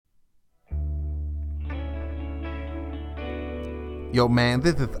Yo, man,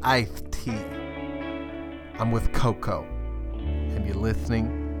 this is Ice-T. I'm with Coco, and you're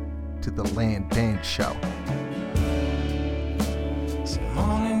listening to the Land Dance Show.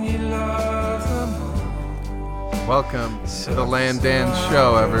 Welcome to the Land Dance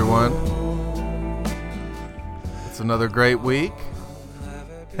Show, everyone. It's another great week.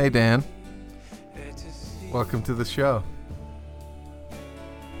 Hey, Dan. Welcome to the show.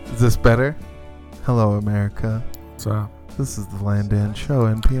 Is this better? Hello, America. What's up? This is the Land Dance Show,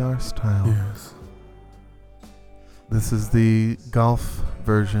 NPR style. Yes. This is the golf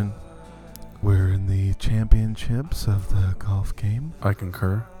version. We're in the championships of the golf game. I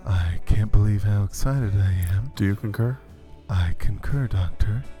concur. I can't believe how excited I am. Do you concur? I concur,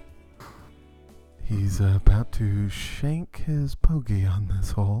 Doctor. He's about to shank his bogey on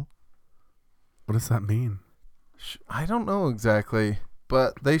this hole. What does that mean? I don't know exactly,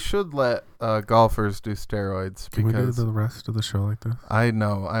 but they should let golfers do steroids. Can we do because the rest of the show like this? I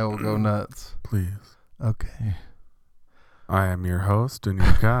know I will go nuts. Please. Okay. I am your host and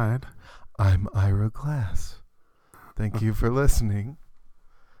your guide. I'm Ira Glass. Thank you for listening.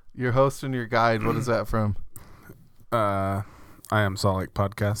 Your host and your guide, what is that from? I am Salt Lake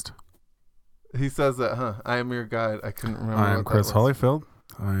Podcast. He says that, huh? I am your guide. I couldn't remember. I am what Chris that was. Holyfield.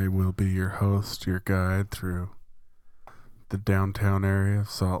 I will be your host, your guide through the downtown area of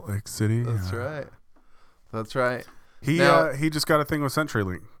Salt Lake City. That's right. That's right. He just got a thing with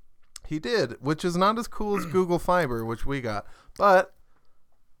CenturyLink. He did, which is not as cool as Google Fiber, which we got. But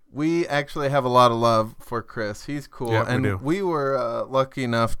we actually have a lot of love for Chris. He's cool. Yeah, and we do. We were lucky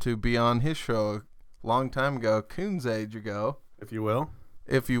enough to be on his show a long time ago, Coon's age ago, If you will.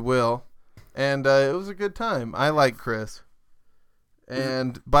 if you will. And it was a good time. I like Chris.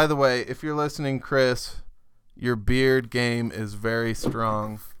 And by the way, if you're listening, Chris, your beard game is very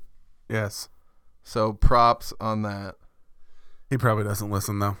strong. Yes. So props on that. He probably doesn't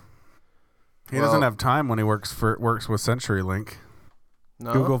listen though. He Well- doesn't have time when he works with CenturyLink.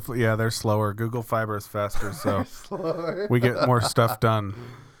 No? Google, yeah, they're slower. Google Fiber is faster, so Slower. we get more stuff done.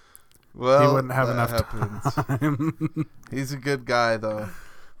 Well, He wouldn't have that enough happens. time. He's a good guy, though.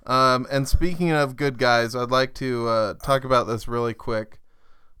 And speaking of good guys, I'd like to talk about this really quick.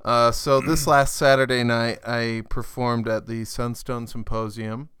 So this last Saturday night, I performed at the Sunstone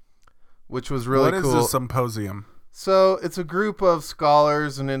Symposium, which was really What cool. is a symposium? So it's a group of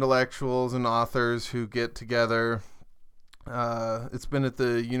scholars and intellectuals and authors who get together. It's been at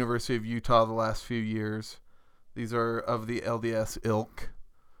the University of Utah the last few years. These are of the LDS ilk.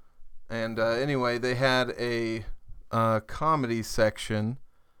 And anyway, they had a comedy section.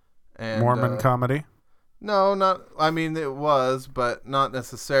 And, Mormon comedy? No, not. I mean, it was, but not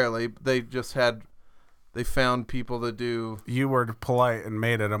necessarily. They found people to do. You were polite and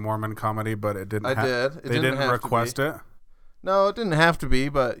made it a Mormon comedy, but it didn't. I did. It They didn't have to request be. it. No, it didn't have to be,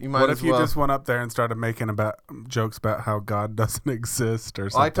 but you might What as if you well. just went up there and started making about jokes about how God doesn't exist or Well,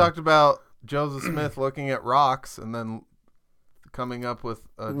 something? I talked about Joseph Smith looking at rocks and then coming up with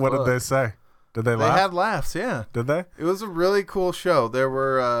a What did quote. they say? Did they They laugh? had laughs, yeah. Did they? It was a really cool show. There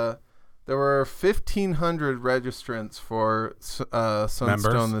were 1,500 registrants for Sunstone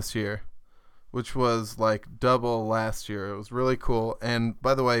Members? this year, which was like double last year. It was really cool. And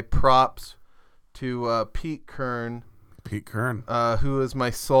by the way, props to Pete Kern, Pete Kern. who is my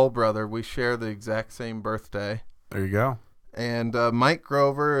soul brother. We share the exact same birthday. There you go. And Mike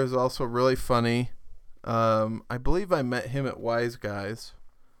Grover is also really funny. I believe I met him at Wise Guys.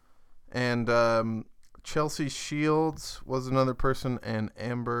 And Chelsea Shields was another person, and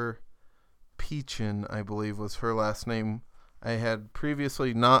Amber Peachin, I believe, was her last name. I had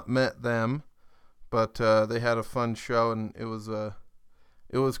previously not met them, but they had a fun show, and it was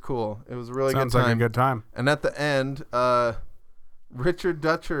cool. It was a really Sounds good time. like a good time. And at the end, Richard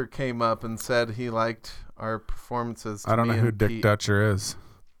Dutcher came up and said he liked our performances. I don't know me who and Dick Pete. Dutcher is.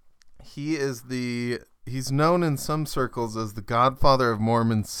 He's known in some circles as the godfather of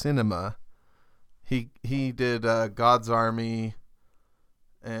Mormon cinema. He did God's Army,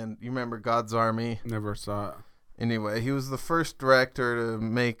 and you remember God's Army? Never saw it. Anyway, he was the first director to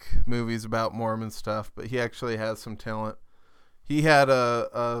make movies about Mormon stuff, but he actually has some talent. He had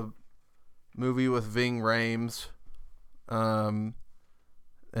a movie with Ving Rhames, and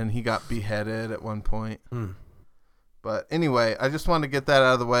he got beheaded at one point. But anyway, I just wanted to get that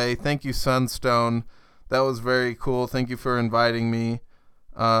out of the way. Thank you, Sunstone. That was very cool. Thank you for inviting me.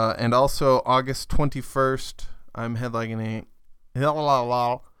 And also, August 21st, I'm headlining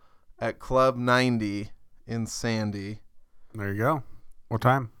at Club 90 in Sandy. There you go. What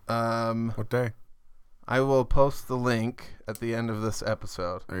time? What day? I will post the link at the end of this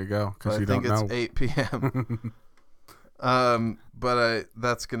episode. There you go. But Because I you think don't it's know. 8 p.m. But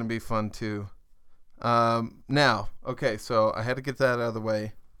that's gonna be fun too. Now, okay, so I had to get that out of the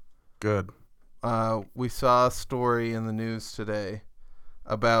way. Good. We saw a story in the news today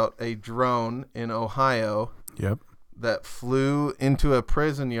about a drone in Ohio Yep. that flew into a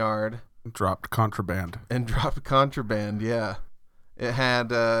prison yard Dropped contraband. and dropped contraband. Yeah, it had.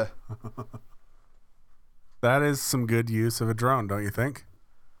 That is some good use of a drone, don't you think?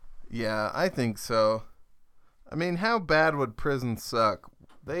 Yeah, I think so. I mean, how bad would prisons suck?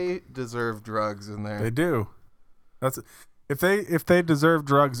 They deserve drugs in there. They do. That's if they deserve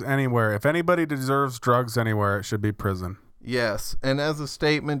drugs anywhere. If anybody deserves drugs anywhere, it should be prison. Yes, and as a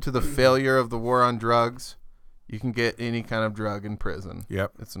statement to the failure of the war on drugs, you can get any kind of drug in prison.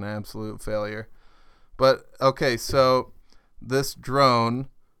 Yep. It's an absolute failure. But, okay, so this drone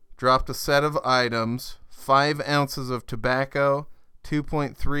dropped a set of items, 5 ounces of tobacco,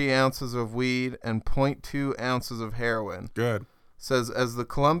 2.3 ounces of weed, and 0.2 ounces of heroin. Good. Says, as the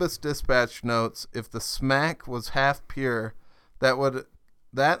Columbus Dispatch notes, if the smack was half pure,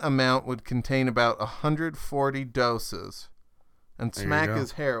 that amount would contain about 140 doses. And There you smack go.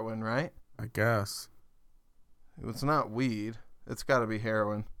 is heroin, right? I guess. It's not weed. It's got to be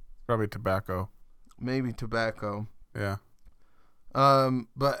heroin. Probably tobacco. Maybe tobacco. Yeah.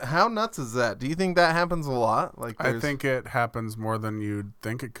 But how nuts is that? Do you think that happens a lot? Like, I think it happens more than you'd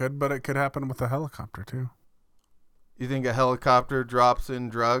think it could, but it could happen with a helicopter too. You think a helicopter drops in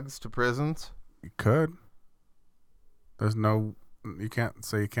drugs to prisons? You could. You can't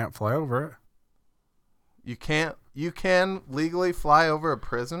say you can't fly over it. You can't. You can legally fly over a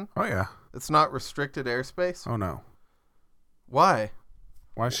prison? Oh yeah. It's not restricted airspace? Oh no. Why?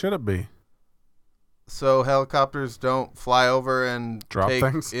 Why should it be? So helicopters don't fly over and Drop take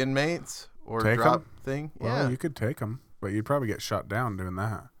things? inmates or Take drop 'em? thing? Well, Yeah. you could take them, but you'd probably get shot down doing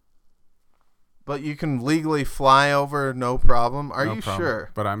that. But you can legally fly over no problem. Are No you problem. sure?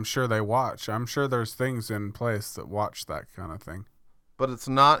 But I'm sure they watch. I'm sure there's things in place that watch that kind of thing. But it's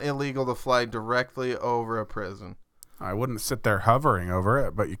not illegal to fly directly over a prison. I wouldn't sit there hovering over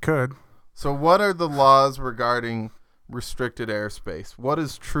it, but you could. So what are the laws regarding restricted airspace? What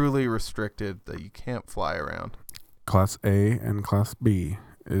is truly restricted that you can't fly around? Class A and Class B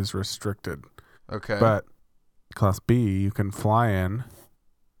is restricted. Okay. But Class B, you can fly in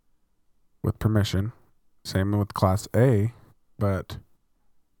with permission. Same with Class A, but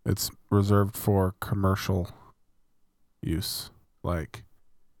it's reserved for commercial use, like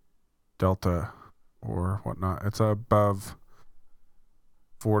Delta or whatnot. It's above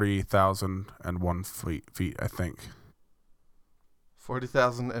 40,001 feet, I think.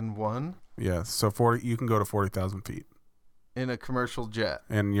 40,001 Yeah, so 40. You can go to 40,000 feet in a commercial jet.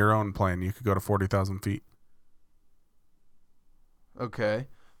 in your own plane. You could go to 40,000 feet. Okay.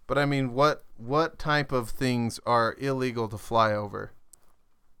 But I mean, what type of things are illegal to fly over?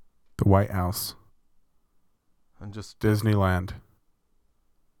 The White House, And just Disneyland,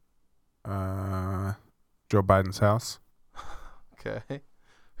 Joe Biden's house. okay.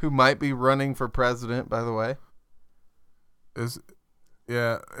 Who might be running for president, by the way? It's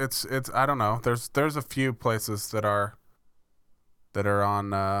I don't know. There's a few places that are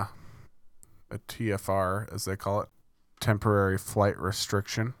on a TFR, as they call it, temporary flight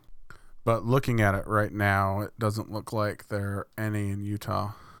restriction. But looking at it right now, it doesn't look like there are any in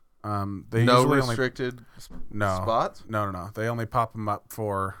Utah. They No usually restricted no spots? no. They only pop them up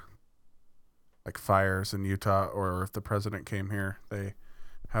for like fires in Utah, or if the president came here, they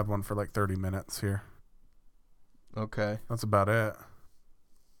have one for like 30 minutes here. Okay. That's about it.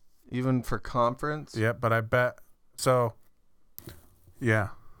 Even for conference? Yeah, but I bet so. Yeah,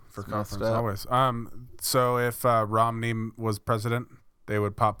 for It's messed conference up. always. So if Romney was president, they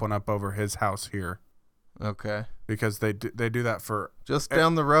would pop one up over his house here Okay. because they do that for Just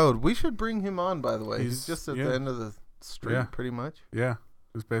down the road. We should bring him on, by the way. He's He's- just at yeah. the end of the street, Yeah. pretty much.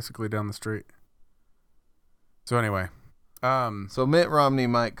 it's basically down the street. So anyway, So Mitt Romney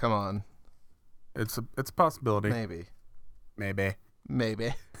might come on. it's a possibility. Maybe.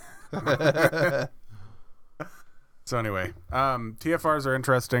 Maybe. So anyway, TFRs are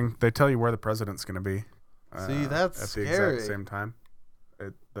interesting. They tell you where the president's going to be. See, that's at the scary. exact same time,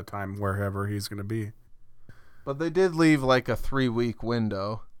 at the time wherever he's going to be. But they did leave like a 3-week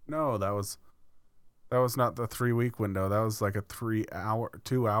window. No, that was not the 3-week window. That was like a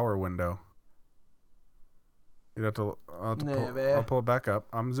 2-hour window. You'd have to. I'll pull it back up.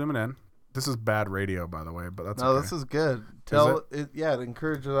 I'm zooming in. This is bad radio, by the way, but that's No, okay. this is good. It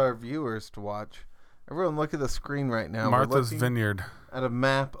encourages our viewers to watch. Everyone look at the screen right now. We're Martha's looking Vineyard. at a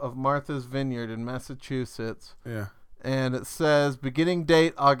map of Martha's Vineyard in Massachusetts. Yeah. And it says beginning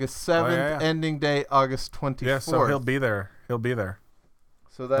date August 7th, yeah. ending date August 24th. Yeah, so he'll be there. He'll be there.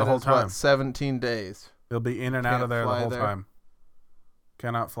 So that the whole is time. what, 17 days. He'll be in and out Can't of there the fly whole there? time.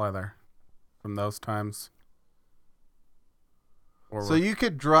 Cannot fly there from those times. So you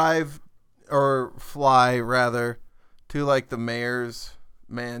could drive or fly rather to like the mayor's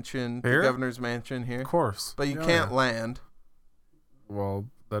mansion, Here? the governor's mansion here. Of course. But you Yeah, can't yeah. land. Well,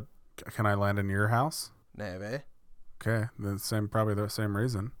 can I land in your house? Neve. Okay, probably the same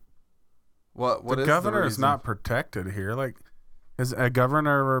reason. What The is governor the is reason? not protected here. Like, has a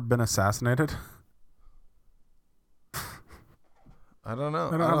governor ever been assassinated? I don't know.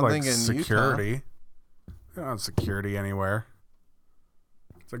 They don't I have don't like think in security. They don't have security anywhere.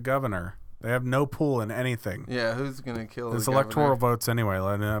 It's a governor. They have no pull in anything. Utah. Yeah, who's gonna kill It's the electoral governor? votes anyway,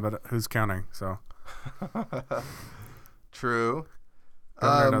 but who's counting? So True.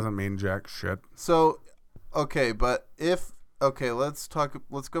 governor doesn't mean jack shit. So, okay, but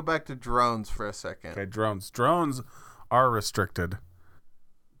let's go back to drones for a second. Okay, drones. Drones are restricted,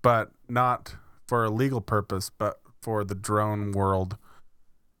 but not for a legal purpose, but for the drone world.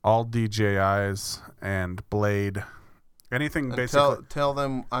 All DJIs and Blade, anything And basically. tell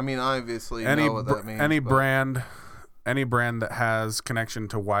them. I mean, obviously, you know what that means. Any but- brand that has connection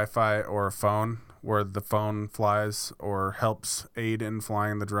to Wi-Fi or a phone, where the phone flies or helps aid in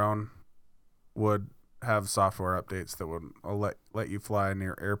flying the drone, would have software updates that would let you fly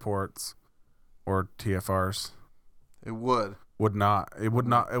near airports or TFRs. It would. Would not. It would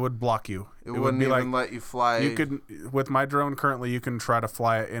not. It would block you. It would wouldn't be even like let you fly. you could with my drone currently. You can try to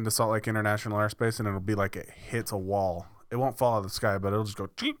fly it into Salt Lake International Airspace, and it'll be like it hits a wall. It won't fall out of the sky, but it'll just go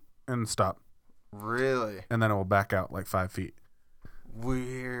cheep and stop, Really and then it will back out like 5 feet.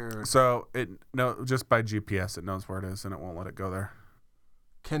 weird. So just by GPS, it knows where it is, and it won't let it go there.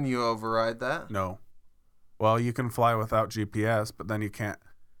 Can you override that? No. Well, you can fly without GPS, but then you can't.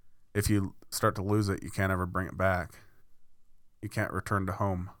 If you start to lose it, you can't ever bring it back. You can't return to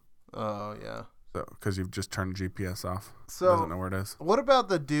home. Oh yeah. So because you've just turned GPS off. So Doesn't know where it is. what about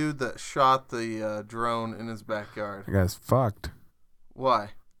the dude that shot the drone in his backyard? The guy's fucked. Why?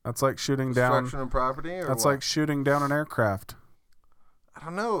 That's like shooting down. Destruction of property, or That's what? like shooting down an aircraft. I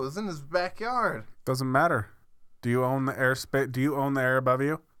don't know. It was in his backyard. Doesn't matter. Do you own the airspace? Do you own the air above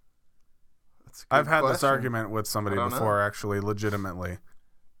you? That's a good I've had this question. argument with somebody I don't before, actually, legitimately.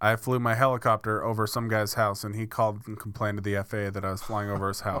 I flew my helicopter over some guy's house, and he called and complained to the FAA that I was flying over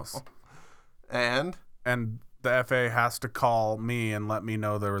his house. And And the FAA has to call me and let me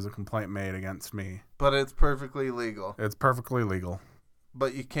know there was a complaint made against me. but it's perfectly legal. It's perfectly legal.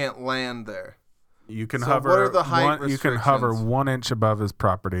 But you can't land there. You can So hover. what are the height You can hover restrictions? 1 inch above his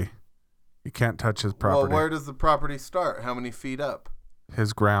property. You can't touch his property. Well, where does the property start? How many feet up?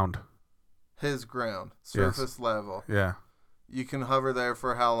 His ground. His ground, Yes. surface level. Yeah. You can hover there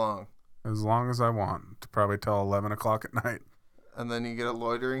for how long? As long as I want. To probably till 11 o'clock at night. And then you get a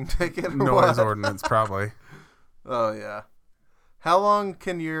loitering ticket or Noise what? ordinance, probably. Oh, yeah. How long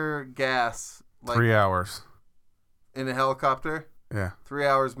can your gas, 3 hours. in a helicopter? Yeah. 3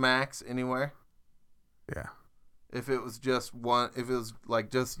 hours max anywhere? Yeah. If it was just one, if it was like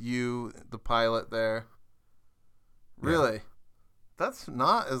just you, the pilot there. Yeah. Really? That's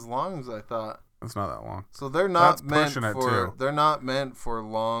not as long as I thought. It's not that long. So they're not That's meant pushing it, for too. they're not meant for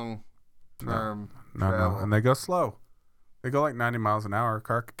long term No, travel. no. And they go slow. They go like 90 miles an hour. A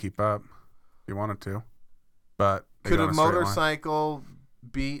car could keep up if you wanted to. But they Could go a in straight line. motorcycle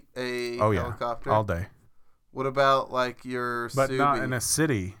beat a Oh, yeah. helicopter? All day. What about like your But Subi? not in a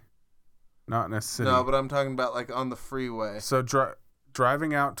city. Not in a city. No, but I'm talking about like on the freeway. So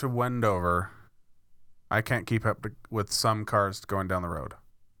driving out to Wendover, I can't keep up with some cars going down the road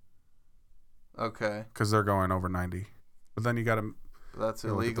Okay, because they're going over 90. But then you got to. that's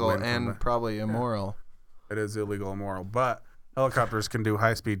You look at the illegal wind from and the- probably immoral. It is illegal and immoral. But helicopters can do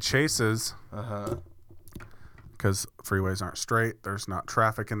high-speed chases Uh huh. because freeways aren't straight. There's not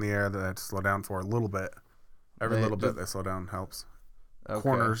traffic in the air that they have to slow down for a little bit. Every They little bit just- they slow down helps. Okay.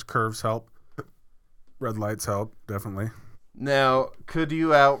 Corners, curves help. Red lights help, definitely. Now, could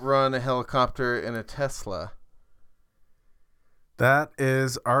you outrun a helicopter in a Tesla? That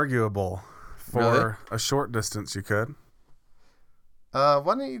is arguable. For Really? a short distance, you could. Why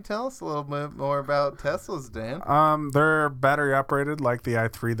don't you tell us a little bit more about Teslas, Dan? They're battery operated, like the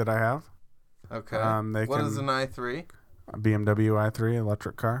i3 that I have. Okay. They What can, is an i3 a BMW i3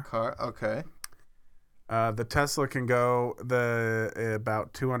 electric car. car? Okay. The Tesla can go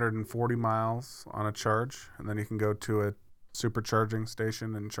about 240 miles on a charge, and then you can go to a supercharging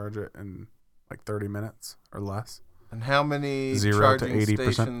station and charge it in like 30 minutes or less. And how many 0 to charging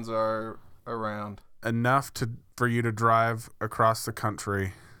 80%? stations are around? enough for you to drive across the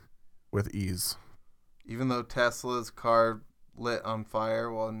country with ease. Even though Tesla's car lit on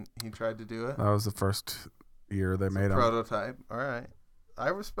fire when he tried to do it? That was the first year they made them. Prototype. All right. I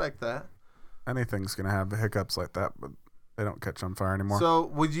respect that. Anything's going to have hiccups like that, but they don't catch on fire anymore. So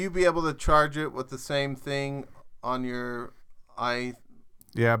would you be able to charge it with the same thing on your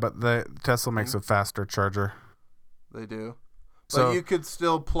Yeah, but the Tesla makes a faster charger. They do. So but you could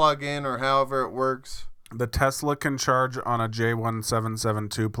still plug in or however it works. The Tesla can charge on a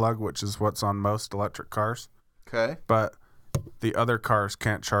J1772 plug, which is what's on most electric cars. Okay. But the other cars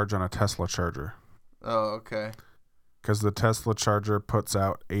can't charge on a Tesla charger. Oh, okay. Because the Tesla charger puts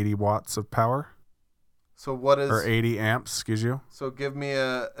out 80 watts of power. So what is... Or 80 amps, excuse you. So give me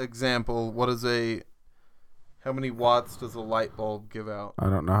a example. How many watts does a light bulb give out? I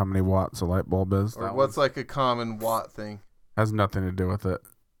don't know how many watts a light bulb is. Or what's like a common watt thing? Has nothing to do with it.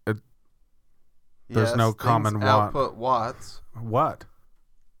 There's no common watt. Output watts. What?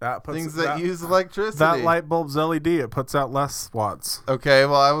 Things that use electricity. That light bulb's LED. It puts out less watts. Okay,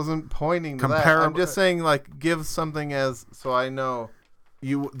 well, I wasn't pointing to that. I'm just saying, like, give something so I know.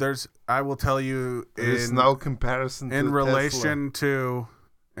 I will tell you. There's no comparison to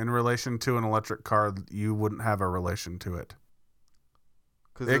in relation to an electric car. You wouldn't have a relation to it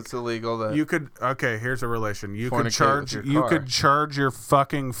because it's illegal. You could. Okay, here's a relation. You could charge. You could charge your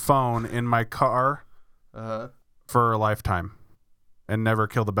fucking phone in my car. For a lifetime. And never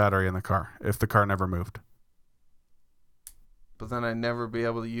kill the battery in the car if the car never moved. But then I'd never be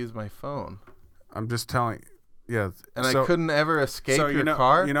able to use my phone. I'm just telling you. Yeah. And I couldn't ever escape your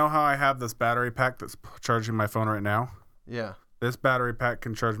car? You know how I have this battery pack that's charging my phone right now? Yeah. This battery pack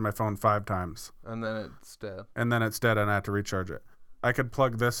can charge my phone 5 times. And then it's dead. And I have to recharge it. I could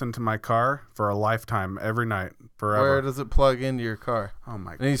plug this into my car for a lifetime every night, forever. Where does it plug into your car? Oh,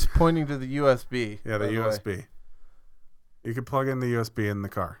 my God. And he's pointing to the USB. Yeah, the USB. You could plug in the USB in the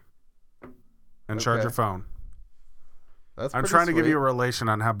car and charge your phone. I'm trying to give you a relation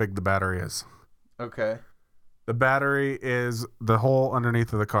on how big the battery is. Okay. The battery is the hole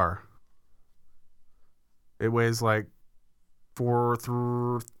underneath of the car. It weighs like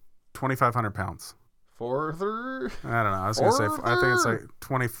 2,500 pounds. I don't know. I was going to say, I think it's like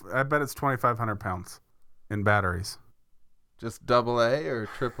 20. I bet it's 2,500 pounds in batteries. Just AA or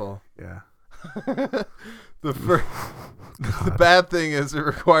triple? Yeah. The bad thing is it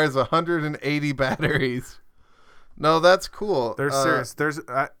requires 180 batteries. No, that's cool. They're serious.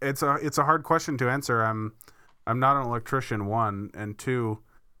 It's a hard question to answer. I'm not an electrician, 1, and 2,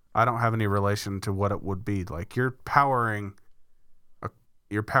 I don't have any relation to what it would be. Like you're powering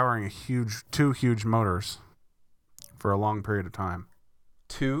two huge motors for a long period of time.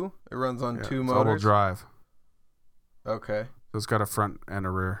 2? It runs on 2 motors. All-wheel drive. Okay. So it's got a front and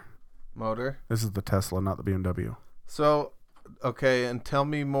a rear motor. This is the Tesla, not the BMW. So, okay, and tell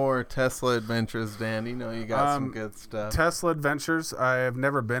me more Tesla adventures, Dan. You know you got some good stuff. Tesla adventures. I have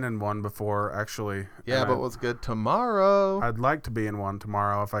never been in one before, actually. Yeah, but what's good tomorrow? I'd like to be in one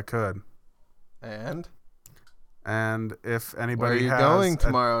tomorrow if I could. And if anybody Where are you going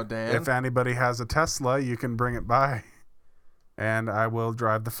tomorrow, Dan? If anybody has a Tesla, you can bring it by, and I will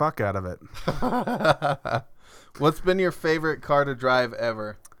drive the fuck out of it. What's been your favorite car to drive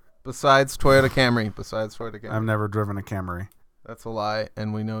ever? Besides Toyota Camry. I've never driven a Camry. That's a lie,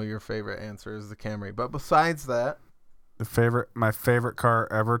 and we know your favorite answer is the Camry. But besides that, my favorite car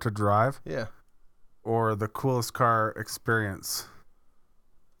ever to drive? Yeah. Or the coolest car experience?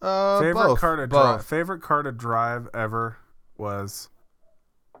 Favorite car to drive ever was.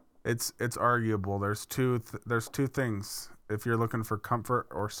 It's arguable. There's two things if you're looking for comfort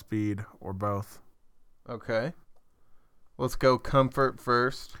or speed or both. Okay. Let's go comfort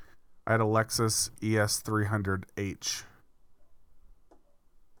first. I had a Lexus ES300H.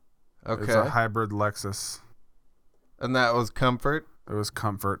 Okay. It's a hybrid Lexus. And that was comfort? It was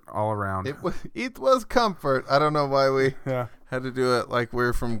comfort all around. It was comfort. I don't know why we had to do it like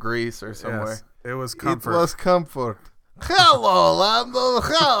we're from Greece or somewhere. Yes, it was comfort. It was comfort. Hello, Lando.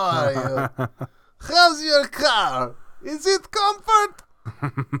 How are you? How's your car? Is it comfort?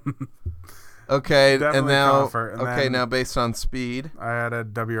 Okay, definitely and now comfort. And now based on speed, I had a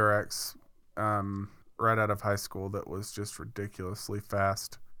WRX right out of high school that was just ridiculously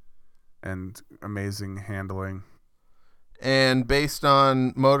fast and amazing handling. And based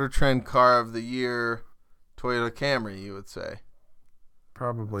on Motor Trend Car of the Year, Toyota Camry, you would say?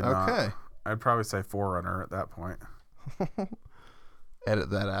 Probably not. Okay. I'd probably say 4Runner at that point. Edit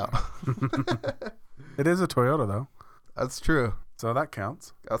that out. It is a Toyota, though. That's true. So that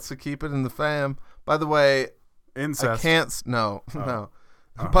counts. Got to keep it in the fam. By the way, incest. I can't. No.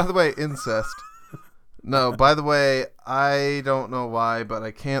 By the way, incest. No, by the way, I don't know why, but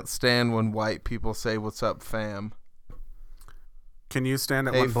I can't stand when white people say, "What's up, fam?" Can you stand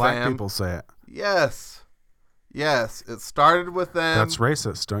it Hey, when black fam. people say it? Yes. Yes. It started with them. That's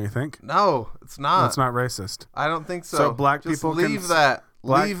racist, don't you think? No, it's not. That's not racist. I don't think so. So black Just people can leave that.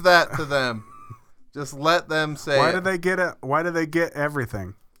 black- Leave that to them. Just let them say Why it. do they get it? Why do they get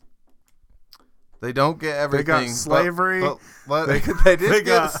everything? They don't get everything. got slavery. They did they get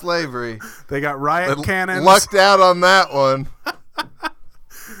got- slavery. They got riot They cannons. lucked out on that one.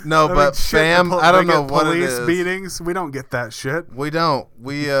 No, I but mean, shit, fam, I they don't know get what it police is. beatings. We don't get that shit. We don't.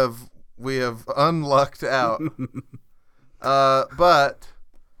 We have unlucked out. But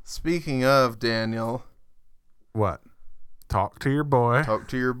speaking of Daniel, What? Talk to your boy. talk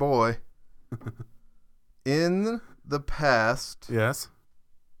to your boy. In the past Yes.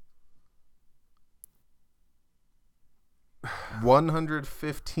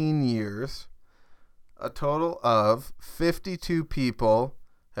 115 years, a total of 52 people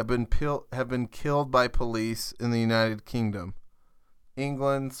have been killed by police in the United Kingdom.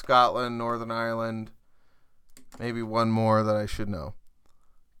 England, Scotland, Northern Ireland, maybe one more that I should know.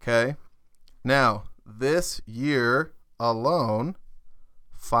 Okay? Now, this year alone,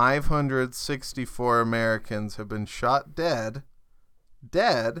 564 Americans have been shot dead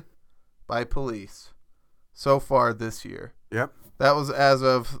by police so far this year. Yep. That was as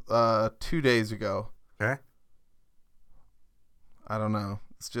of 2 days ago. Okay. I don't know.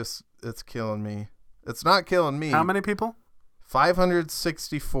 It's killing me. It's not killing me. How many people?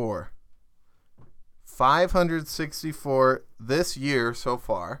 564. 564 this year so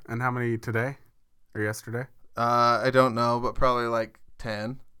far. And how many today or yesterday? I don't know, but probably like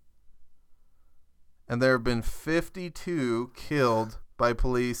 10. And there have been 52 killed by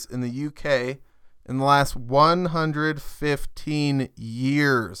police in the UK in the last 115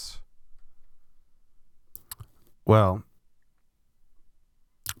 years. Well,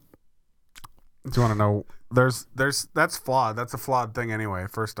 do you want to know? That's flawed. That's a flawed thing anyway.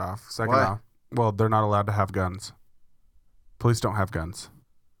 First off, second Why? off, well, they're not allowed to have guns. Police don't have guns,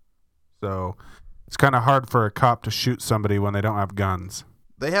 so it's kind of hard for a cop to shoot somebody when they don't have guns.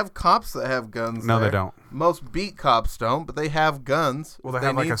 They have cops that have guns. No, there. they don't. Most beat cops don't, but they have guns. Well, if they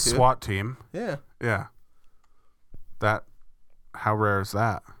have like need a to. SWAT team. Yeah. Yeah. How rare is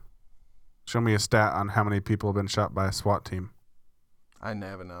that? Show me a stat on how many people have been shot by a SWAT team. I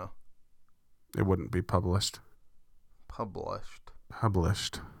never know. It wouldn't be published. Published.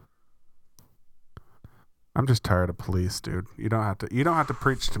 I'm just tired of police, dude. You don't have to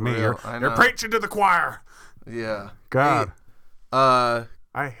preach to me. Real, I You're know. preaching to the choir. Yeah. God. Hey,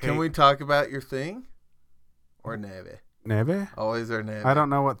 I hate can we talk about your thing? Or Navy? Navy? Always or Navy? I don't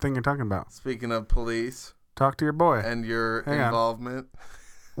know what thing you're talking about. Speaking of police Talk to your boy. and your Hang on. involvement.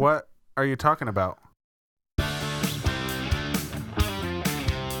 What are you talking about?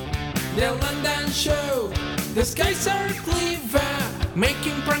 The London Show. The skies are clever,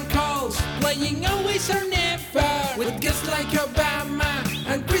 making prank calls, playing always or never, with guests like Obama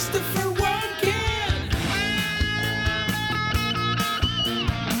and Christopher Walken.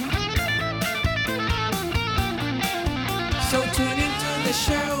 So tune into the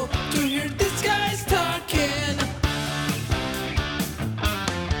show to hear these guys talking.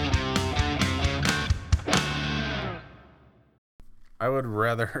 I would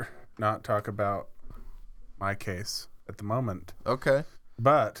rather not talk about my case at the moment, Okay.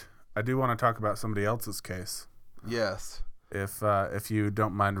 but I do want to talk about somebody else's case. Yes. If you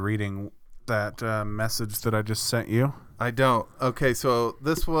don't mind reading that message that I just sent you. I don't. Okay, so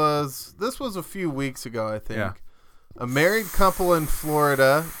this was a few weeks ago, I think. Yeah. A married couple in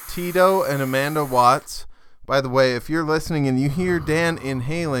Florida, Tito and Amanda Watts. By the way, if you're listening and you hear Dan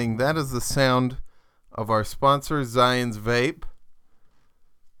inhaling, that is the sound of our sponsor, Zion's Vape.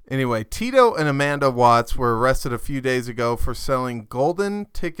 Anyway, Tito and Amanda Watts were arrested a few days ago for selling golden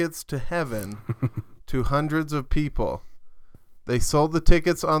tickets to heaven to hundreds of people. They sold the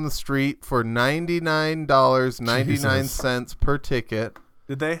tickets on the street for $99.99 per ticket.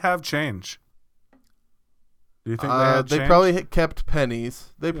 Did they have change? Do you think they had They change? probably kept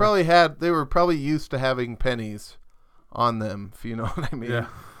pennies. They were probably used to having pennies on them, if you know what I mean. Yeah.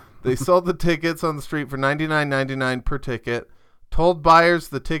 They sold the tickets on the street for $99.99 per ticket, told buyers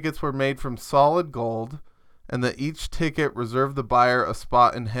the tickets were made from solid gold, and that each ticket reserved the buyer a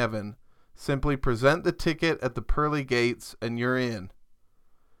spot in heaven. Simply present the ticket at the pearly gates and you're in.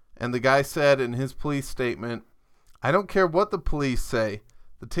 And the guy said in his police statement, "I don't care what the police say.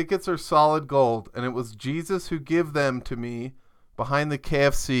 The tickets are solid gold, and it was Jesus who gave them to me behind the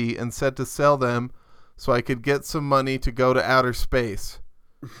KFC and said to sell them so I could get some money to go to outer space.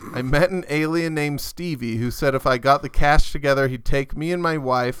 I met an alien named Stevie who said if I got the cash together, he'd take me and my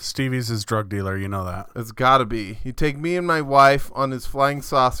wife. Stevie's his drug dealer, you know that. It's gotta be. He'd take me and my wife on his flying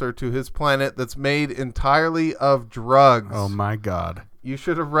saucer to his planet that's made entirely of drugs. Oh my God. You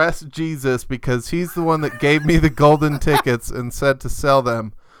should arrest Jesus because he's the one that gave me the golden tickets and said to sell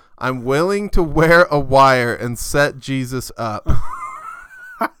them. I'm willing to wear a wire and set Jesus up.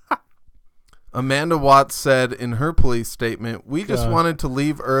 Amanda Watts said in her police statement, we just wanted to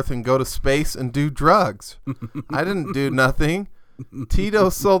leave Earth and go to space and do drugs. I didn't do nothing. Tito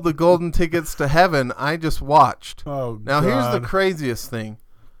sold the golden tickets to heaven. I just watched. Oh, now, here's the craziest thing.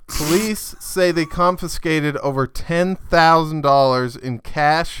 Police say they confiscated over $10,000 in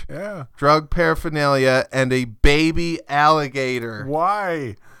cash, drug paraphernalia, and a baby alligator.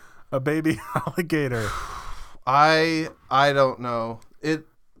 Why a baby alligator? I don't know.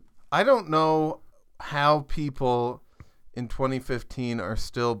 I don't know how people in 2015 are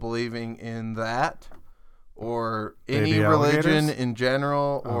still believing in that or any religion in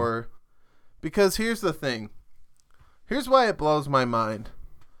general or because here's the thing. Here's why it blows my mind.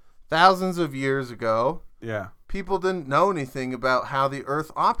 Thousands of years ago, people didn't know anything about how the earth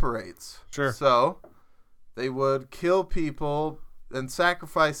operates. Sure. So they would kill people and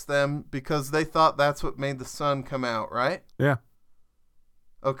sacrifice them because they thought that's what made the sun come out, right? Yeah.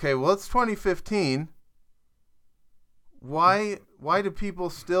 Okay, well, it's 2015. Why do people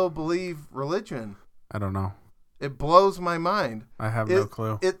still believe religion? I don't know. It blows my mind. I have no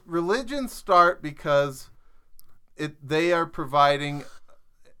clue. Religions start because they are providing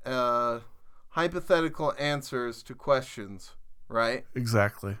hypothetical answers to questions, right?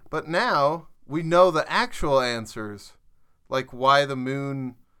 Exactly. But now we know the actual answers, like why the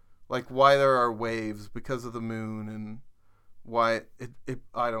moon, like why there are waves because of the moon and why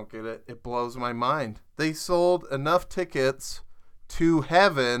I don't get it. It blows my mind. They sold enough tickets to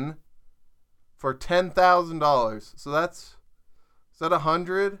heaven for $10,000. So is that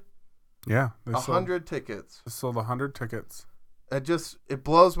 100? Yeah, 100 tickets. They sold 100 tickets. It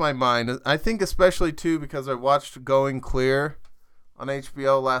blows my mind. I think especially too because I watched Going Clear on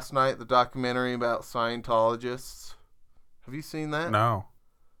HBO last night, the documentary about Scientologists. Have you seen that? No.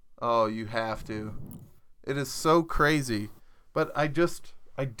 Oh, you have to. It is so crazy. But I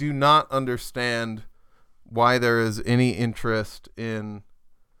do not understand why there is any interest in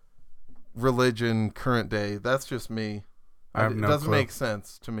religion current day. That's just me. It doesn't make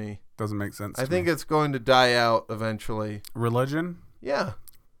sense to me. Doesn't make sense I think it's going to die out eventually. Religion? Yeah.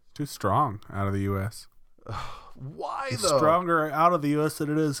 Too strong out of the U.S. Why, It's though? stronger out of the U.S. than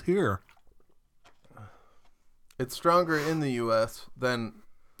it is here. It's stronger in the U.S. than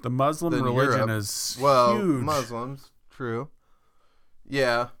the Muslim religion Europe. is huge. huge. Muslims, true.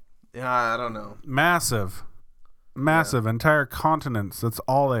 Yeah, I don't know. Massive. Entire continents. That's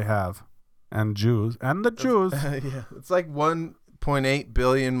all they have. And Jews. And the Jews. Yeah, it's like 1.8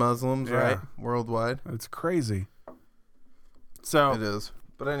 billion Muslims, right? Worldwide. It's crazy. So it is.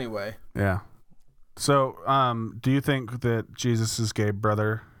 But anyway. Yeah. So, do you think that Jesus' gay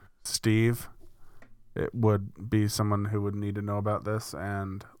brother, Steve, it would be someone who would need to know about this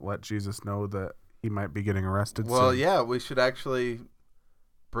and let Jesus know that he might be getting arrested Well, soon? yeah, we should actually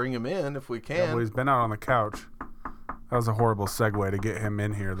bring him in if we can. Yeah, well, he's been out on the couch. That was a horrible segue to get him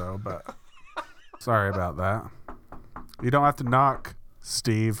in here, though, but sorry about that. You don't have to knock,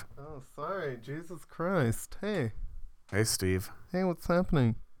 Steve. Oh, sorry. Jesus Christ. Hey. Hey, Steve. Hey, what's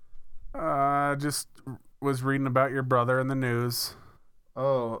happening? Just was reading about your brother in the news.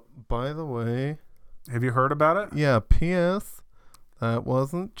 Oh, by the way. Have you heard about it? Yeah, P.S. That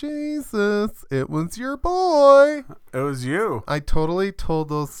wasn't Jesus. It was your boy. It was you. I totally told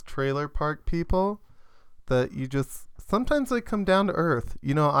those trailer park people that sometimes they come down to earth.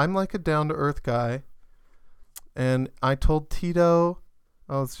 You know, I'm like a down to earth guy. And I told Tito,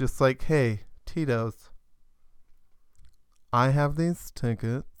 I was just like, hey, Tito's, I have these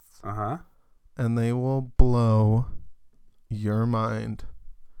tickets. Uh-huh. And they will blow your mind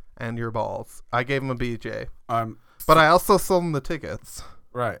and your balls. I gave him a BJ. But I also sold him the tickets.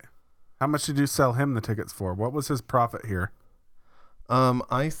 Right. How much did you sell him the tickets for? What was his profit here?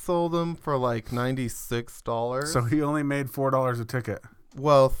 I sold them for like $96. So he only made $4 a ticket.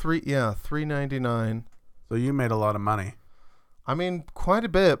 Well, $3.99. So you made a lot of money. I mean, quite a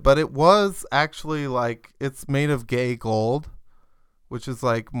bit, but it was actually like it's made of gay gold, which is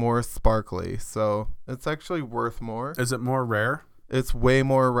like more sparkly. So it's actually worth more. Is it more rare? It's way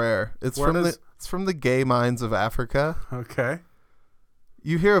more rare. It's from the gay mines of Africa. Okay.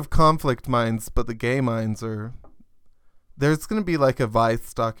 You hear of conflict mines, but the gay mines are... There's going to be like a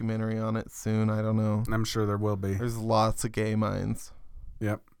Vice documentary on it soon. I don't know. I'm sure there will be. There's lots of gay mines.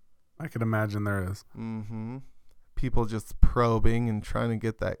 Yep. I could imagine there is. Mm-hmm. People just probing and trying to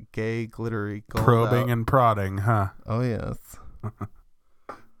get that gay, glittery gold Probing out. and prodding, huh? Oh, yes.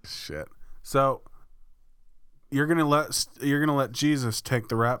 Shit. So you're gonna let Jesus take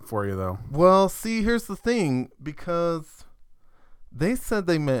the rap for you, though. Well, see, here's the thing. Because they said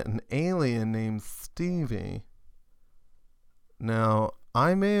they met an alien named Stevie. Now,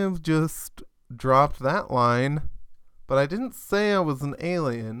 I may have just dropped that line, but I didn't say I was an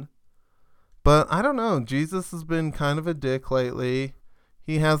alien. But I don't know. Jesus has been kind of a dick lately.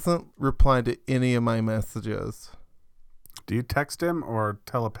 He hasn't replied to any of my messages. Do you text him or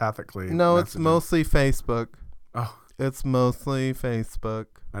telepathically? No, message it's him? mostly Facebook. Oh, It's mostly Facebook.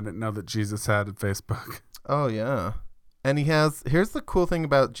 I didn't know that Jesus had a Facebook. Oh, yeah. And he has... Here's the cool thing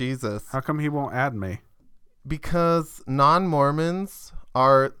about Jesus. How come he won't add me? Because non-Mormons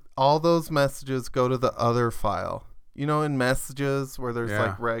are... All those messages go to the other file. You know, in messages where there's Yeah.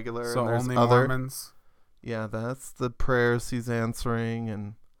 like regular So and there's only other. Mormons? Yeah, that's the prayers he's answering,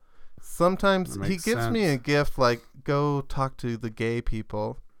 and sometimes That he makes gives me a sense. gift like go talk to the gay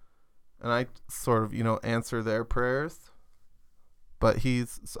people, and I sort of answer their prayers. But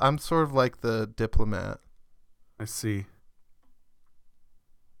I'm sort of like the diplomat. I see.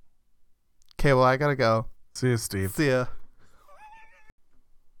 Okay, well I gotta go. See you, Steve. See ya.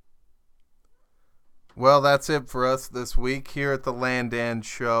 Well, that's it for us this week here at the Landan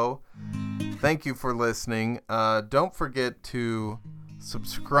Show. Thank you for listening. Don't forget to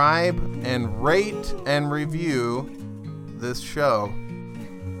subscribe and rate and review this show.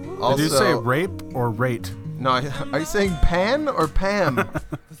 Also, Did you say rape or rate? no, are you saying Pan or Pam?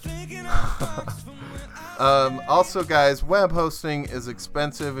 Also, guys, web hosting is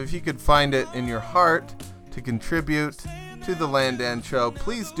expensive. If you could find it in your heart to contribute to the Landan Show,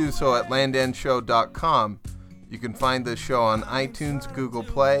 please do so at landanshow.com. You can find this show on iTunes, Google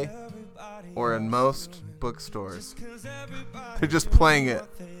Play, or in most bookstores. They're just playing it.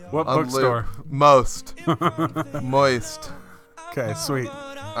 What on bookstore? Most. Moist. Okay, sweet.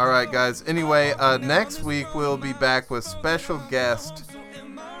 All right, guys. Anyway, next week we'll be back with special guest.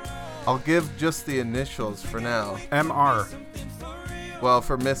 I'll give just the initials for now. MR. Well,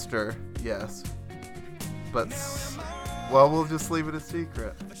 for Mr. Yes. But, well, we'll just leave it a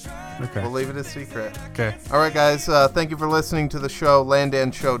secret. Okay. We'll leave it a secret. Okay. All right, guys. Thank you for listening to the show,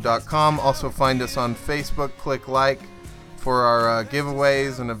 landanshow.com. Also find us on Facebook. Click like for our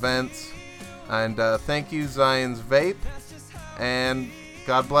giveaways and events. And thank you, Zion's Vape. And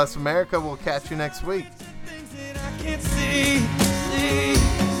God bless America. We'll catch you next week. I can't see.